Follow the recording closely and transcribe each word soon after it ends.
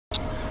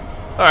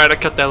Alright, I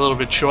cut that a little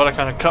bit short. I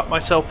kind of cut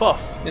myself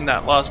off in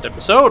that last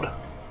episode.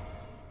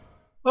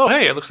 Oh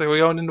hey, it looks like we're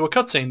going into a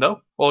cutscene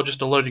though. Or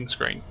just a loading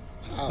screen.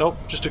 How? Nope,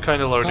 just a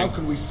kind of loading. How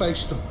can we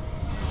face them?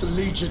 The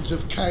legions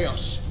of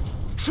chaos.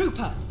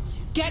 Trooper,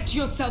 get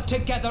yourself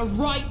together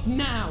right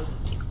now!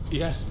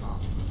 Yes, Mom.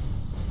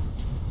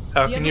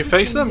 How can you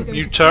face them?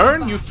 You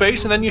turn, you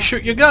face, and then you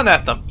shoot your gun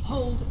at them.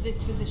 Hold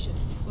this position,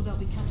 or they'll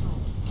be cut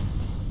off.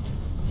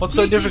 What's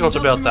so difficult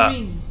about that?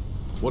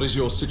 What is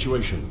your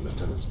situation,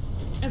 Lieutenant?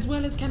 As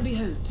well as can be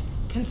hoped,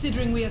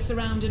 considering we are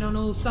surrounded on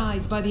all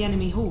sides by the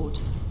enemy horde.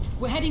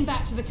 We're heading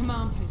back to the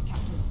command post,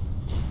 Captain.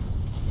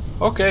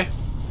 Okay.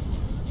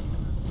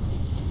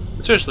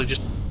 But seriously,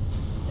 just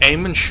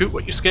aim and shoot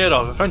what you're scared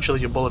of. Eventually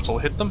your bullets will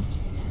hit them.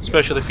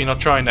 Especially if you're not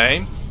trying to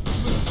aim.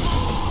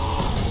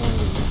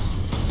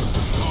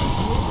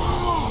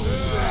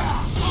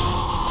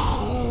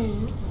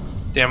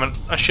 Damn it,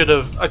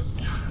 I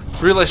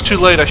realized too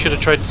late I should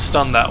have tried to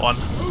stun that one.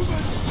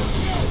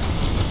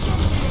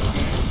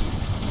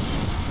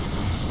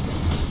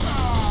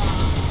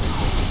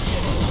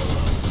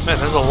 Man,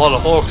 there's a lot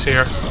of orcs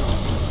here.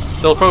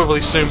 There'll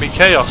probably soon be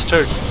chaos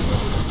too.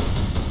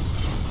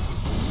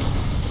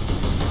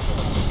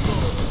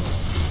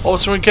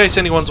 Also, in case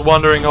anyone's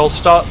wondering, I'll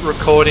start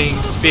recording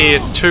Fear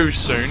 2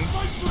 soon.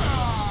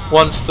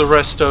 Once the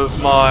rest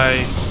of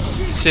my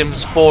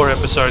Sims 4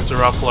 episodes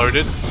are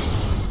uploaded.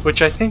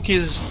 Which I think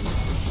is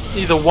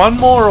either one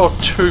more or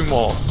two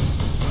more.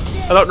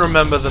 I don't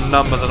remember the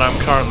number that I'm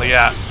currently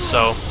at,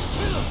 so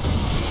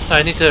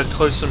I need to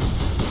close some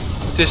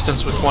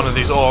distance with one of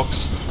these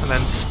orcs and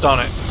then stun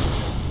it.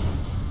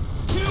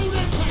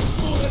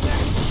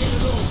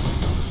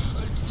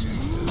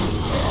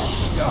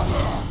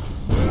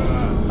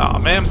 Aw,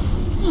 man.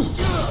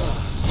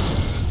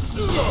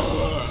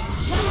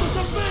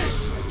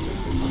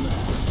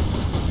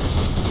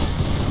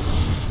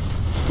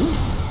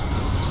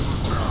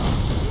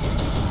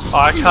 Oh,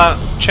 I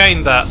can't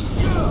chain that.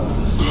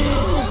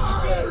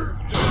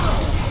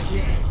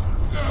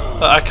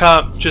 I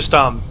can't just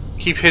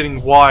keep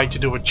hitting Y to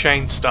do a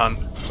chain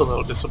stun. It's a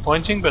little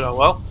disappointing, but oh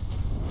well.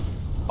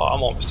 Oh,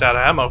 I'm almost out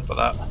of ammo for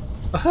that.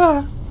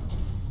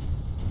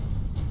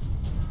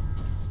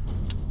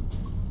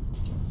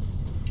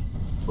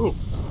 Ooh,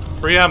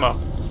 free ammo.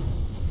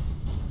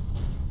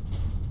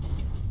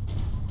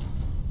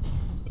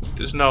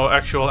 There's no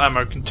actual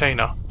ammo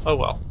container. Oh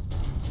well.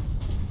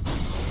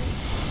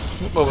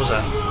 What was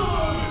that?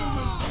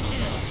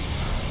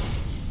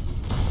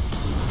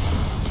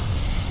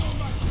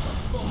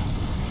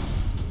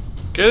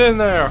 Get in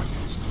there!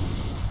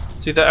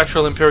 It's either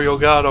actual Imperial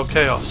Guard or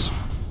Chaos.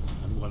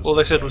 All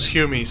they said was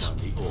Humies.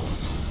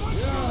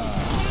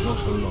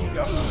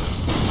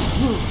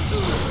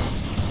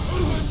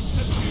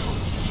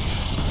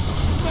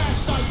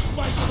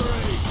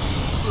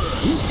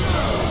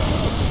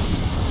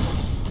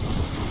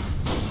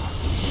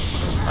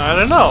 I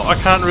don't know, I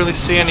can't really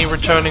see any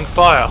returning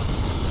fire.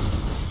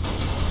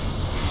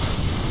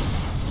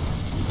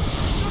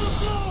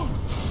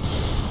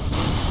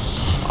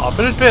 Oh,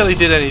 but it barely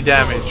did any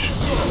damage.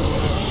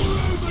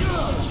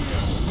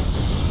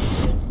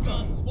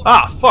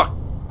 Ah, fuck!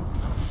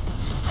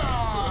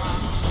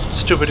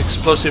 Stupid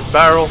explosive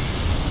barrel.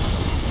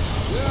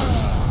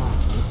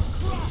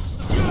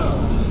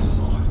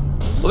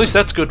 At least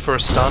that's good for a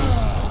stun.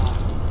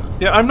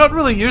 Yeah, I'm not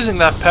really using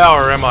that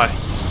power, am I?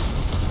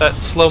 That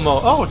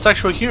slow-mo. Oh, it's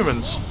actually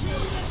humans.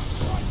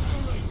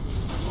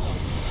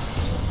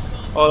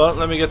 Hold on,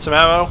 let me get some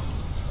ammo.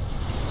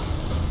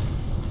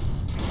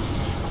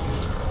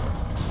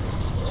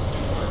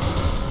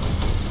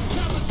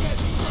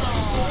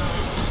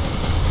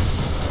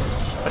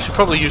 I should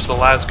probably use the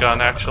las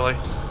gun, actually.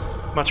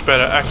 Much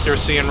better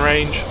accuracy and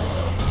range.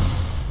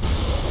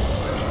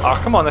 Ah,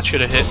 oh, come on, that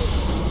should have hit.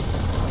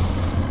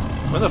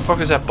 Where the fuck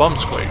is that bomb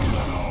squig?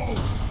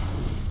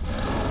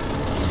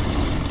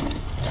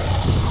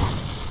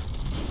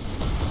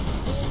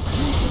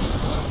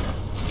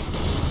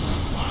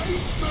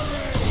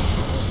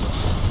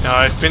 Now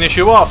I finish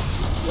you off.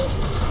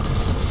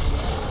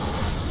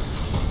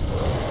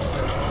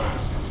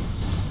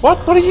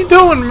 What? What are you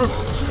doing,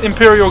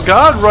 Imperial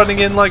Guard, running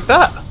in like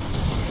that?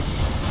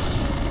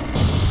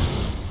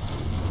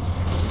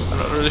 I'm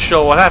not really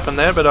sure what happened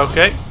there, but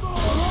okay.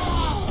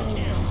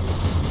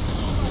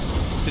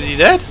 Is he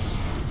dead?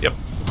 Yep.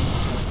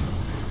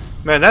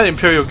 Man, that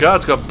Imperial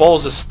Guard's got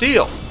balls of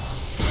steel.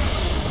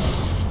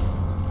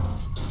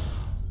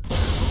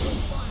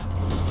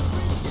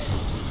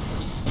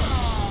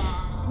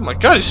 Oh my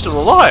god, he's still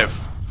alive!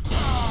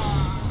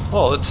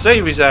 Oh, let's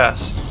save his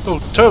ass. Oh,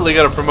 totally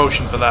got a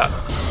promotion for that.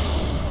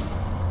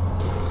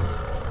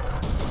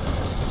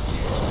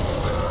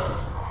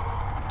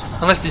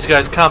 Unless these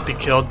guys can't be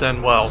killed,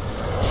 then well.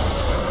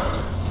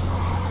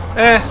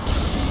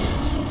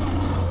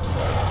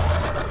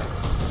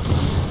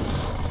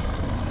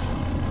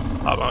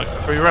 I've only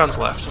got 3 rounds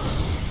left.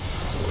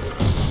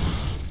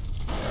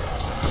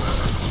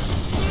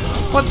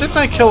 What, didn't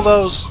I kill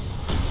those?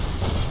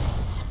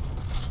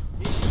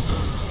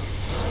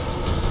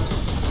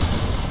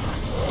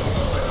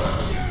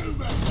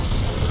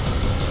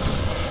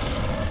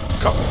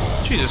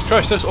 God, Jesus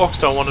Christ, those orcs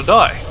don't want to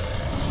die.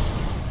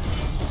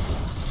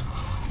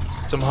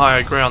 Some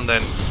higher ground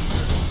then.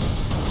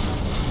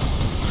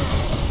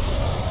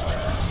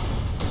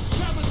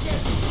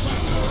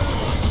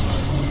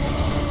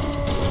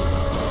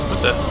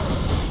 What the?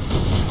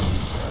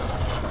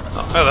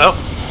 Oh, hello.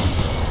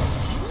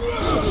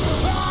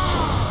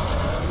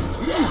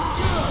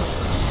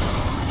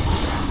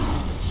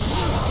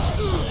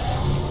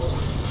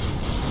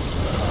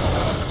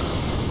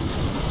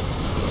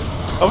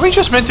 Are we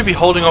just meant to be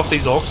holding off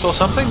these orcs or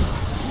something?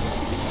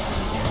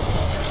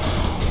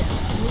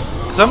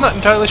 Because I'm not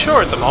entirely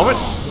sure at the moment.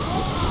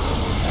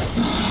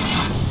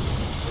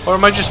 Or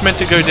am I just meant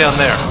to go down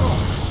there?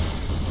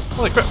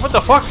 Holy crap, what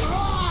the fuck?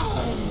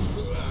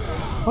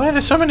 Why are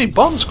there so many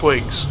bomb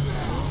squigs?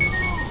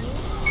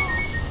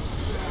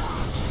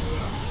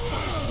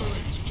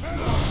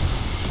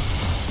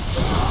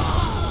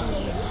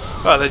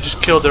 Oh, they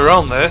just killed their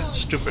own there.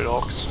 Stupid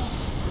orcs.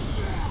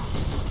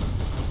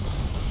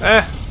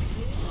 Eh.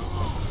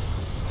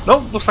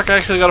 Nope, looks like I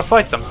actually gotta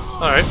fight them.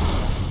 Alright.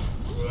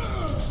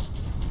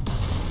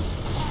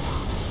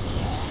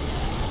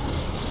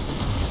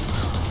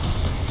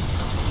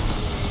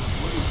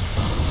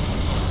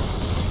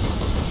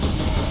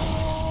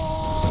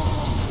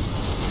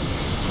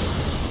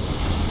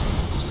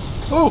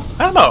 Ooh,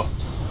 ammo!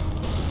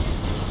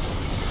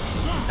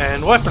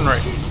 And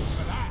weaponry.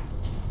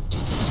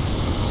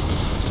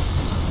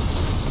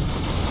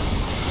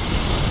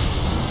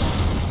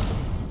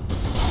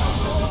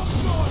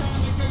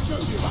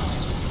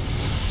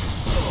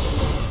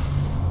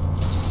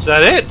 Is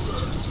that it?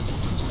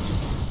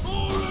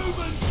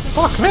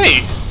 Fuck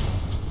me!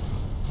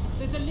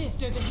 There's a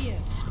lift over here.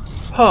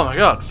 Oh my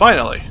god,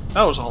 finally!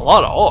 That was a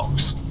lot of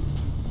orcs.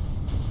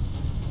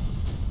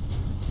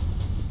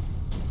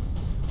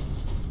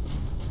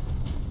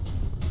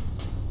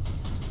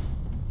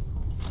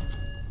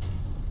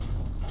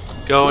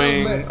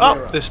 Going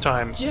up this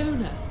time.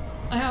 Jonah,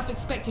 I half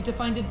expected to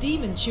find a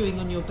demon chewing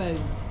on your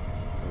bones.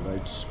 And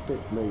they'd spit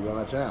me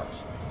right out.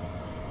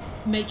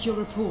 Make your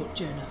report,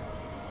 Jonah.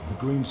 The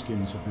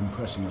Greenskins have been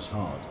pressing us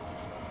hard,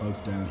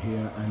 both down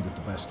here and at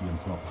the Bastion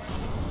proper.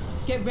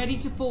 Get ready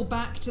to fall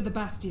back to the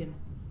Bastion.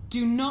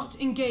 Do not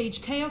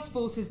engage Chaos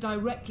forces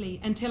directly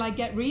until I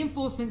get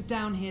reinforcements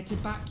down here to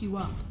back you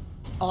up.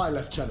 Aye,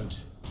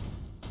 Lieutenant.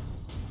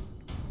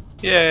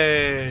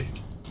 Yay!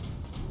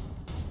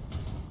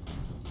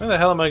 Where the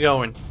hell am I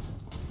going?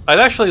 I'd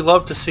actually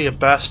love to see a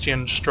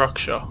Bastion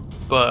structure,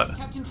 but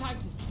Captain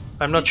Titus.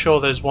 I'm not sure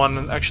there's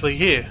one actually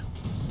here.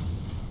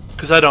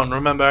 Because I don't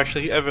remember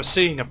actually ever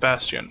seeing a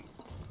Bastion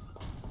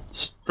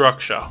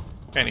structure,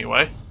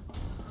 anyway.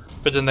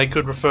 But then they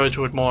could refer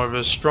to it more of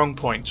a strong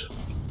point.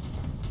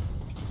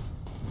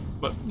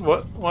 But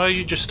what? Why are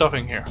you just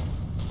stopping here?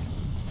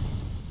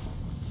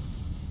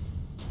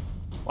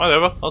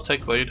 Whatever, I'll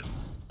take lead.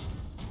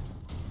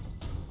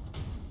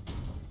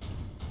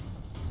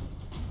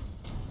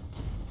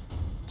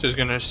 Just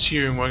gonna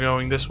assume we're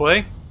going this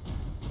way,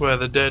 where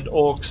the dead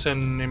orcs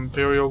and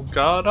Imperial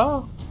Guard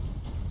are.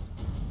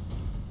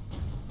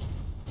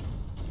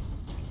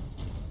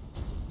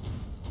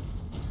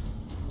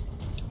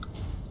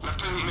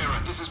 Lieutenant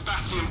Mira, this is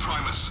Bastion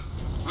Primus.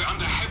 We're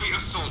under heavy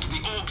assault. The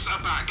orcs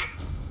are back,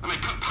 and they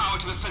cut power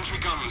to the sentry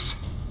guns.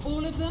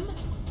 All of them?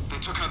 They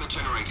took out the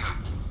generator.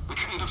 We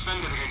couldn't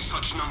defend it against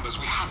such numbers.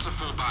 We had to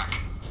fall back.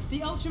 The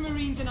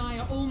Ultramarines and I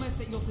are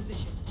almost at your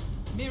position.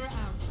 Mirror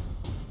out.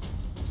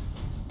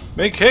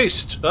 Make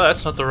haste! Oh,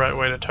 that's not the right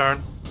way to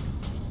turn.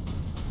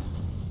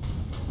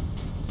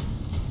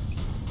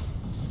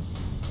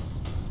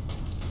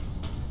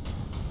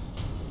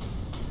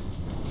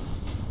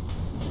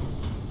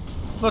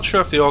 Not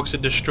sure if the orcs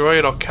would destroy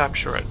it or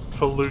capture it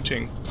for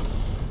looting.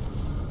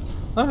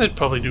 I think they'd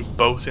probably do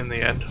both in the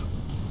end.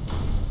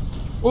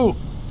 Ooh!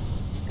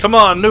 Come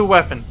on, new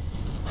weapon!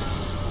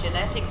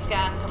 Genetic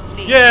scan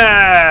complete.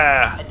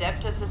 Yeah!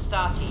 Adeptus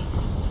Astartes.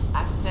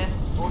 Access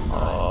authorized.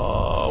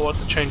 Oh, what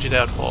to change it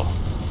out for?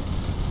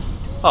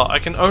 Oh, I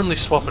can only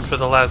swap it for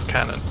the las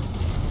cannon.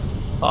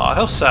 Oh,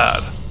 how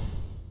sad.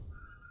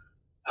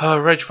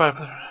 Rage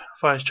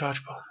fires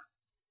charge bar.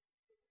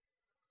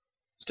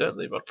 It's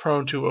deadly but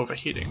prone to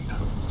overheating.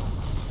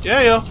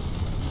 Yeah.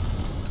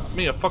 Got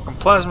me a fucking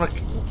plasma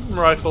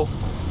rifle.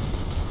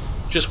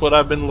 Just what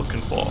I've been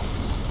looking for.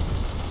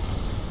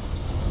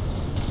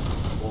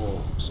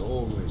 Orcs,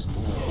 always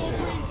more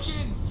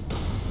orcs.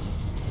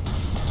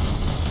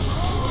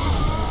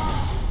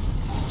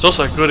 It's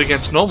also good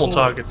against normal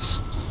targets.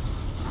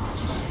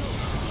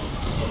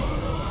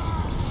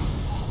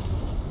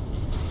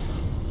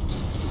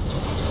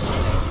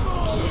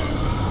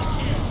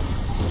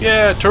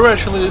 Yeah,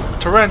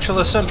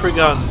 tarantula sentry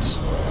guns.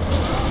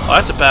 Oh,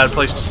 that's a bad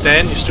place to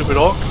stand, you stupid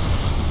orc.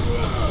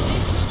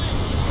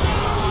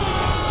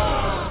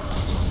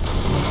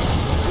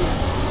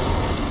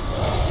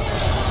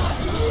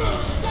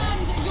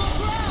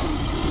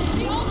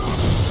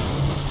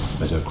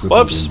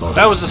 Whoops,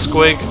 that was a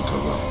squig.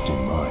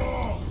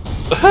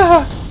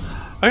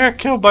 I got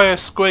killed by a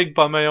squig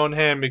by my own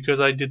hand because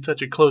I did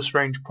such a close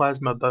range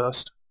plasma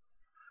burst.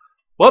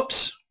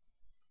 Whoops!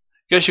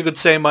 Guess you could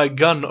say my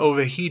gun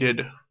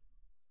overheated.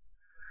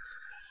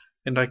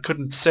 And I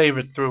couldn't save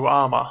it through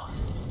armor.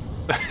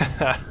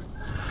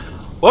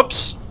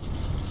 Whoops!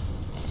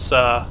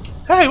 So,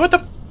 hey, what the...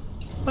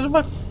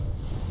 What?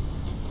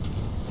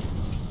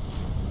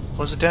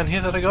 Was it down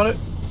here that I got it?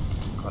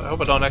 God, I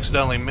hope I don't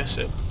accidentally miss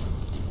it.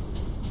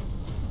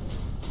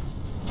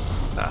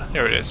 Ah,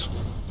 here it is.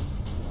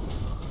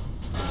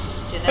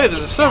 Hey,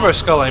 there's a silver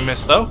skull I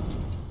missed though.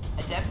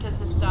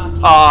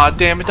 Ah,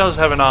 damn, it does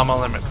have an armor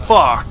limit.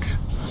 Fuck!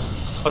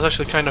 I was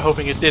actually kind of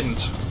hoping it didn't.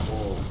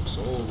 Orcs,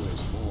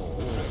 always more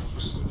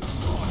orcs.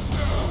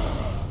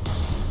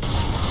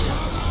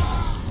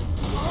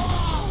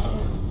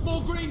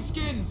 More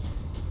greenskins!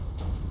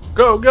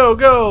 Go, go,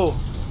 go!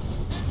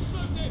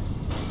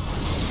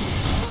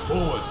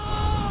 Forward!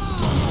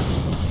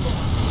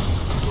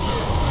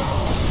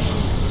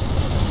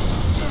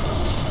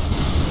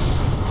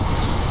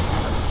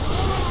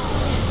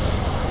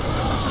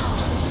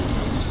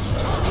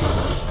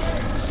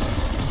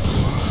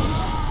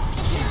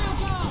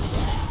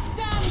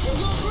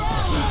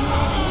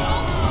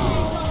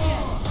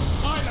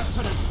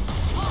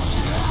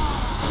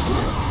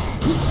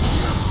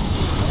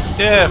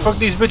 Yeah, fuck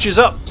these bitches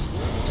up.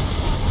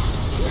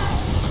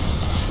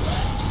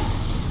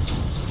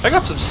 I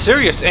got some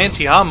serious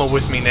anti-armor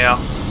with me now.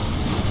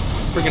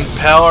 Friggin'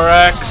 power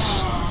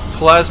axe,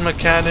 plasma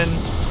cannon,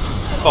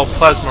 oh,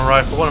 plasma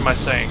rifle, what am I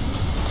saying?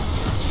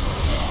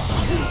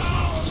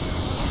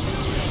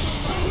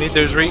 Need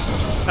those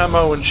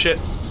ammo and shit.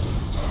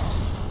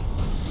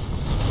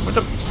 What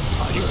the...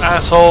 Oh, you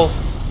asshole.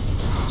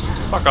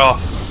 Fuck off.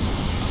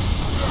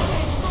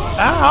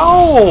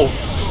 Ow!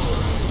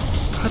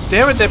 God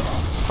damn it, they're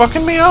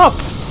fucking me up!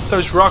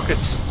 Those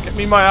rockets. Get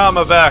me my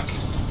armor back.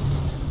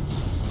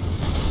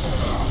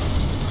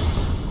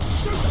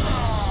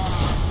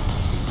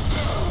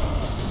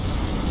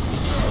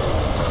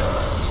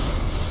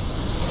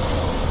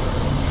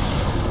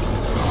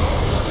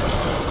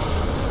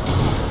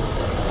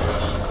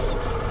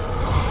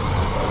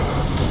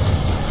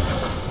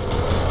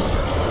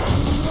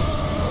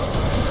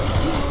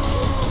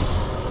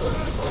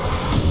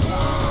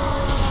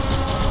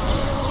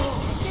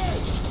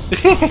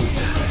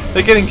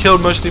 They're getting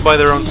killed mostly by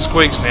their own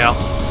squigs now.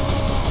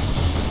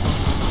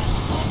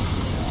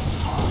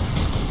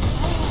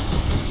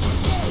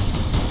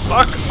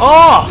 Fuck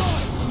off!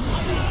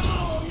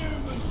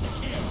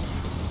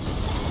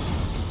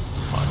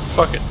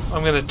 Fuck it,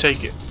 I'm gonna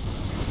take it.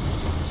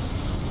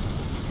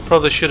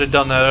 Probably should have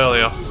done that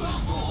earlier.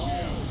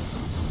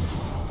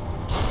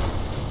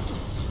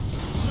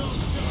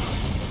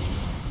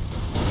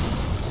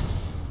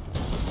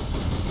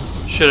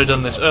 Should have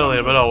done this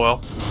earlier, but oh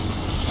well.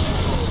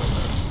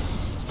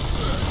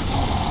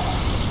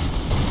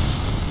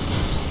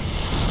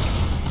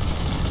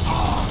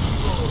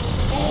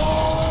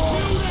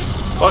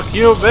 Fuck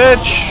you,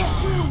 bitch!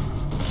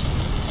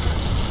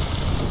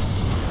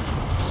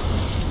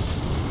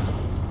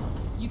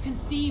 You can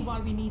see why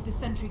we need the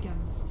sentry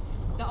guns.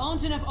 There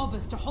aren't enough of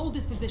us to hold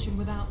this position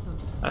without them.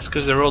 That's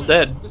because they're all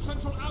dead. The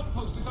central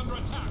outpost is under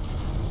attack.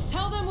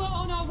 Tell them we're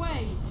on our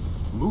way.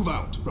 Move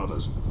out,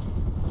 brothers.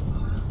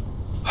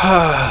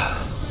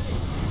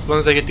 As long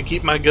as I get to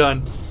keep my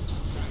gun.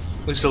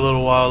 At least a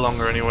little while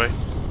longer anyway.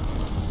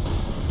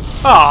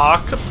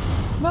 Ah,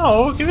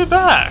 no, give it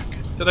back.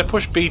 Did I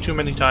push B too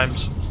many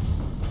times? I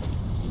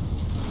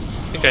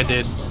think I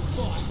did.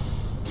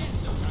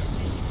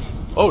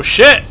 Oh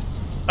shit!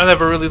 I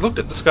never really looked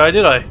at the sky,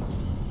 did I?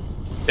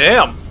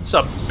 Damn, it's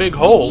a big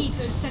hole. We need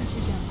those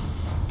sentry guns.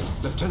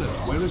 Lieutenant,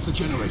 where is the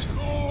generator?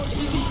 If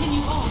we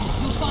continue on,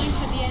 you'll find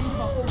it at the end of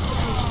our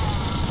fortifications.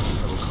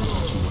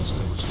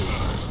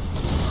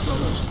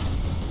 Brothers,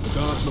 the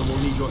guardsmen will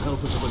need your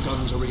help until the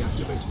guns are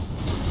reactivated.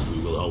 We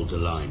will hold the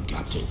line,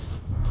 Captain.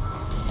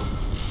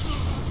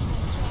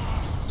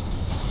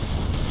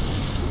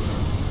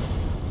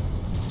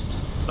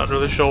 Not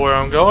really sure where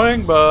I'm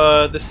going,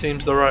 but this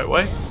seems the right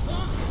way.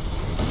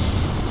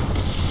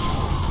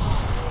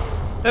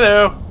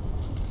 Hello!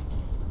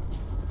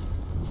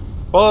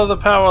 Follow the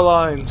power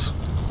lines.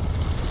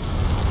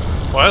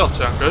 Well, that don't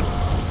sound good.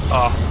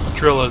 Ah,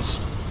 drillers.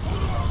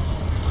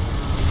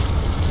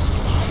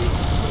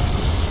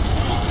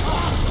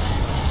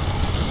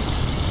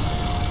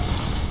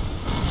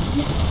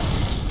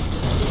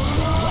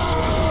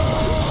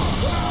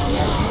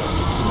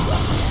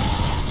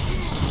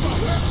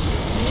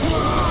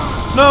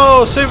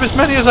 No! Save as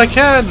many as I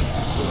can!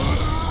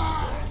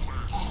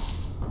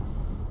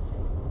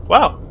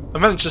 Wow! I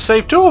managed to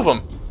save 2 of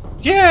them!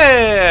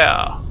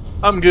 Yeah!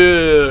 I'm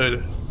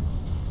good!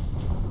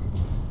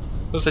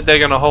 Looks like they're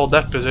gonna hold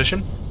that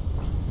position.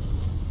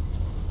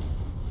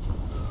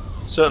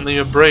 Certainly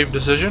a brave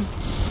decision.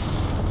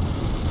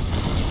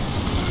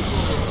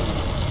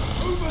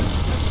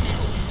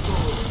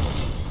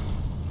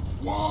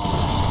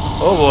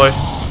 Oh boy.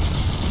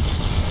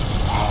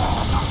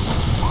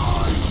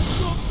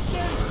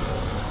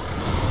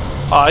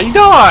 Ah, he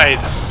died!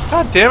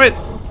 God damn it!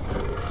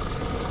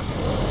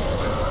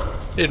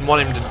 Didn't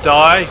want him to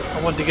die.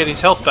 I wanted to get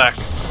his health back.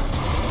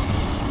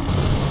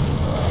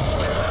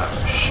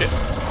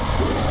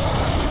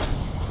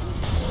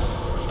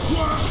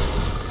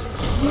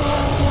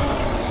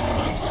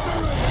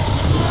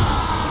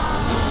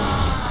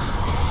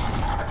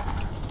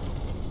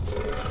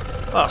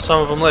 Ah,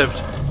 some of them lived.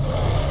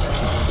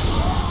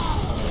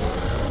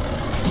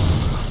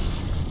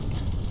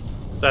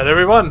 That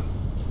everyone?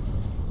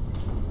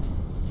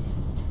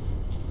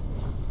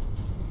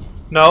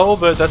 No,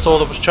 but that's all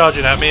that was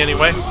charging at me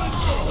anyway.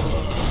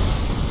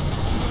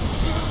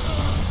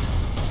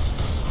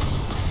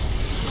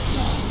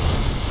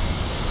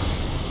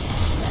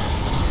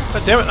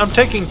 God damn it, I'm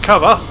taking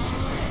cover.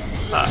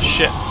 Ah,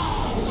 shit.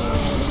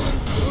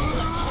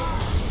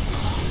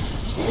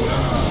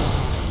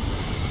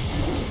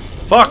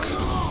 Fuck!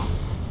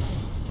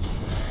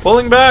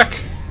 Pulling back!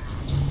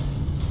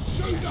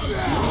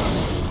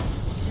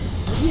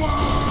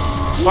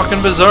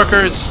 Fucking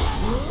berserkers!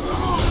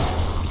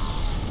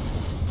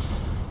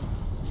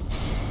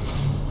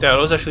 Yeah, I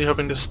was actually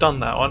hoping to stun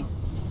that one.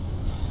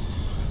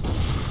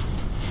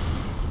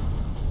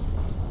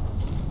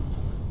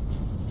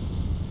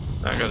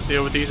 I gotta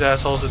deal with these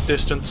assholes at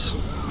distance.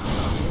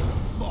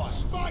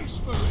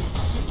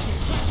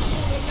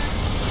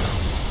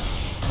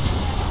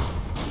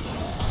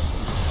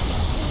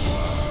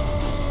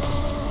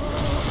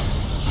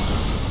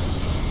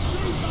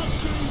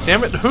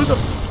 Damn it, who the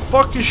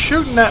fuck is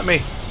shooting at me?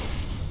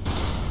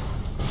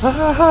 Ha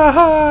ha ha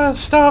ha!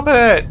 Stop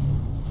it!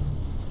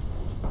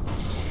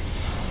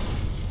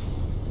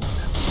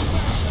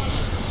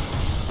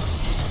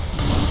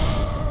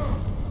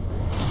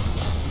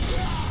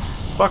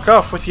 Fuck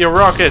off with your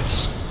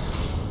rockets!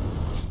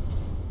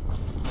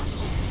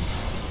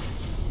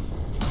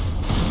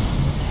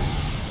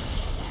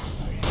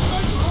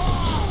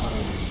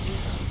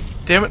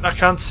 Damn it, I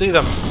can't see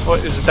them.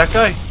 What, is it that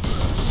guy?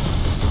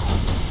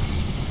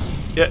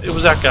 Yeah, it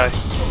was that guy.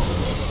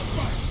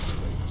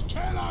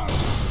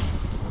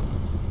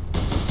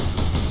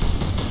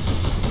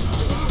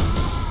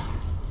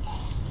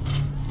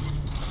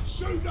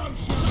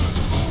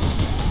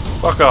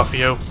 Fuck off,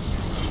 you.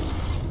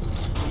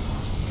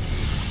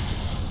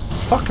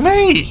 Fuck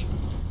me!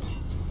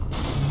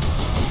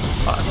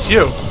 Oh, it's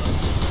you.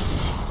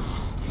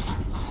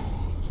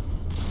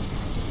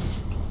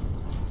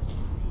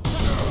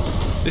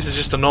 This is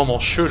just a normal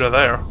shooter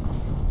there.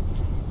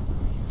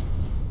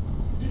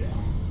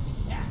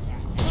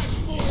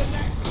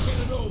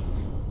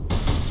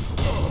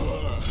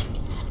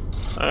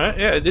 Alright,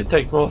 yeah, it did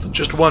take more than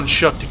just one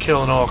shot to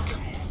kill an orc.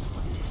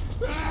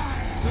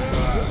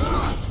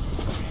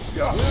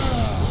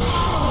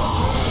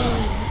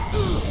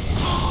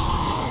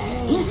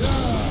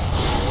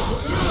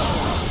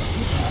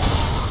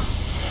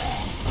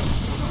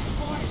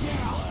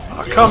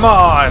 Oh, come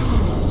on!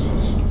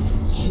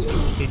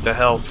 Need the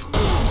health.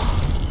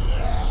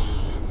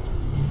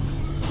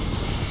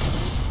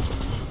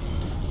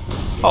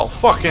 Oh,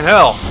 fucking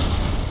hell!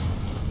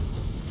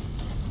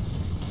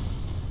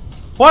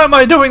 Why am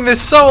I doing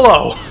this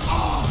solo?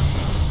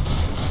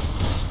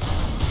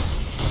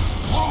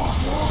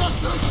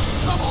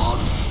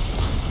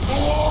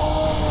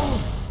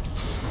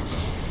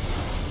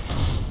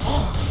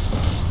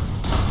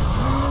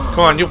 Come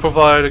on, you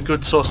provide a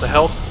good source of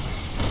health.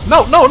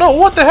 No, no, no,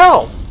 what the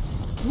hell?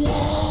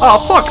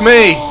 Oh, fuck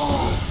me!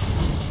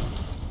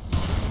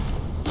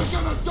 You're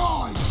gonna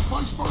die,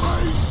 Space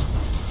Marine!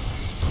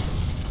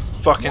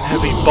 Fucking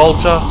heavy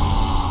bolter.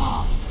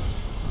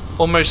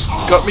 Almost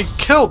got me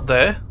killed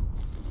there.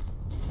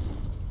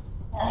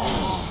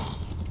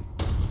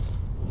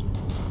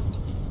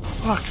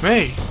 Fuck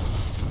me.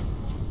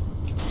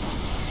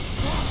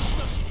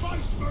 The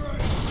Space Marine!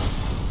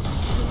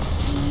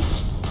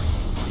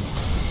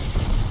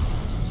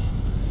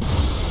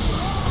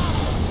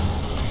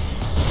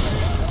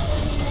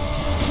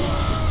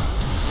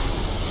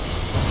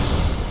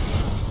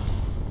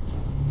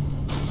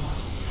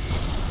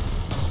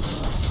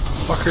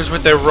 Fuckers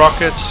with their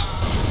rockets.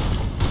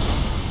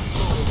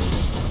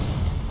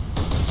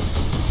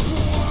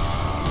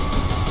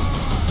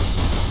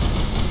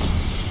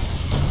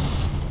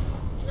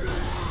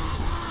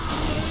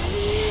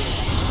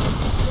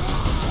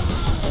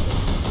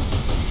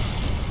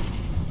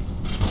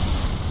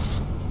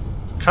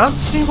 Can't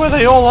see where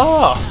they all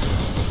are.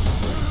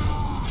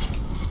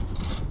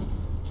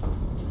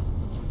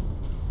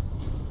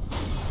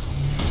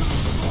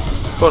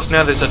 Of course,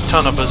 now there's a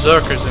ton of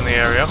berserkers in the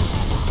area.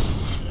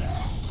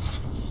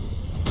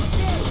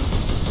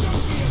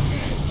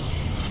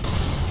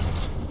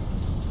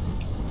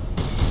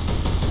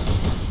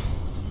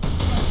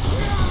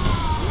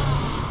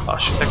 Oh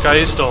shit, that guy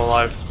is still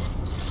alive.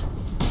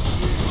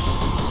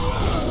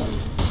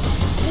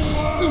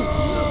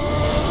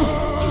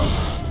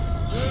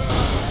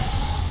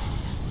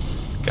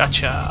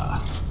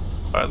 Gotcha.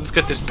 Alright, let's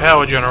get this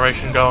power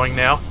generation going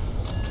now.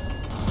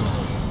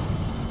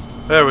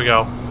 There we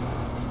go.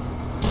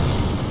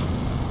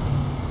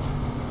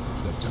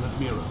 Lieutenant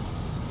Mira,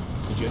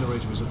 the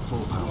generator is at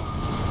full power.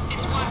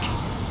 It's working.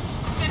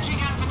 The sentry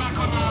guns are back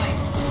online.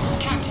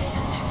 Captain,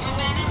 your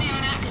men are near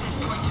an access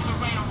point to the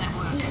rail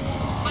network.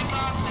 My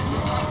guardsmen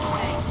will point the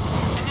way.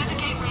 Another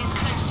gateway is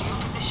close to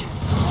your position.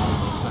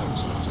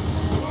 Thanks, Lieutenant.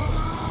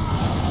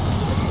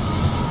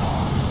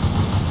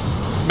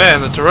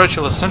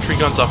 tarantula sentry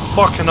guns are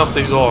fucking up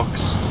these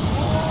orcs.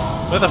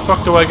 Where the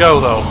fuck do I go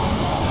though?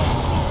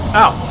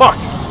 Ow, fuck!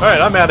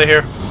 Alright, I'm out of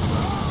here.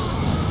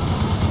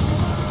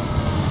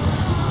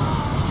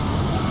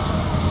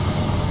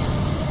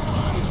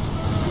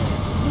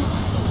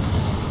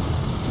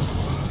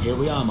 Here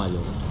we are, my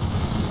lord.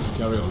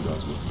 Carry on,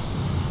 Guardsman.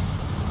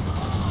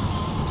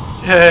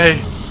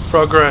 Yay!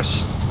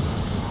 Progress.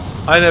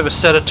 I never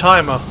set a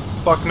timer.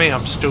 Fuck me,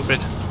 I'm stupid.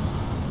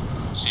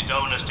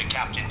 Sidonus to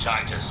Captain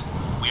Titus.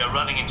 We are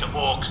running into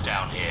orcs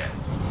down here.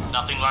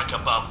 Nothing like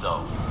above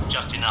though.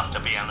 Just enough to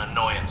be an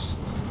annoyance.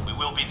 We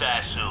will be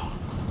there soon.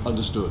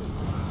 Understood.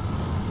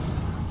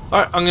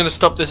 Alright, I'm gonna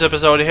stop this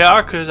episode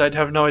here because I'd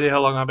have no idea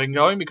how long I've been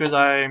going because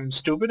I'm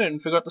stupid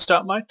and forgot to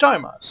start my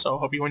timer. So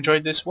hope you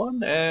enjoyed this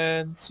one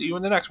and see you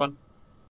in the next one.